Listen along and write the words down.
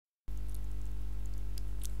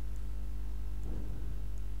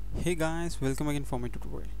Hey guys, welcome again for my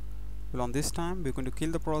tutorial. Well, on this time we're going to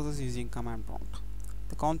kill the process using command prompt.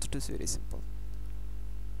 The concept is very simple.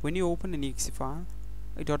 When you open an exe file,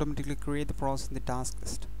 it automatically creates the process in the task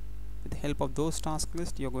list. With the help of those task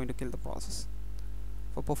lists, you're going to kill the process.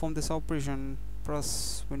 For perform this operation,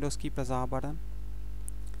 press Windows key plus R button,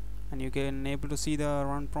 and you can able to see the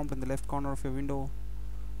run prompt in the left corner of your window.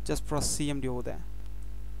 Just press CMD over there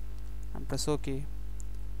and press OK,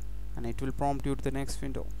 and it will prompt you to the next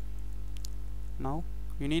window. Now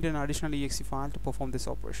you need an additional exe file to perform this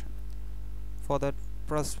operation. For that,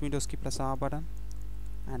 press Windows key plus R button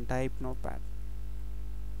and type notepad.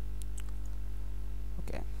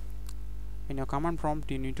 Okay, in your command prompt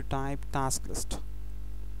you need to type task list,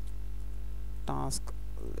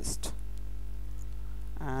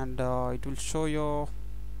 and it will show your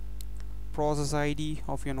process ID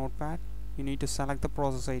of your notepad. You need to select the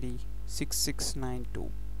process ID 6692,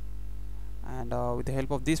 and with the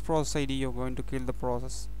help of this process ID you're going to kill the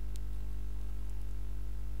process.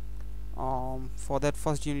 For that,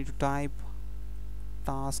 first you need to type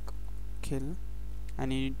task kill,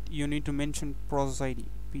 and you need to mention process ID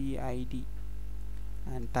PID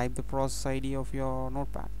and type the process ID of your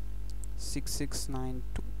notepad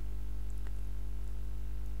 6692.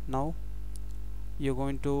 Now you're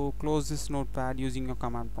going to close this notepad using your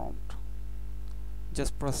command prompt.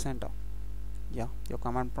 Just press enter. Yeah, your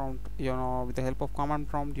command prompt, with the help of command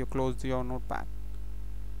prompt you close your notepad.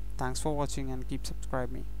 Thanks for watching and keep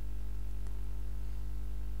subscribing me.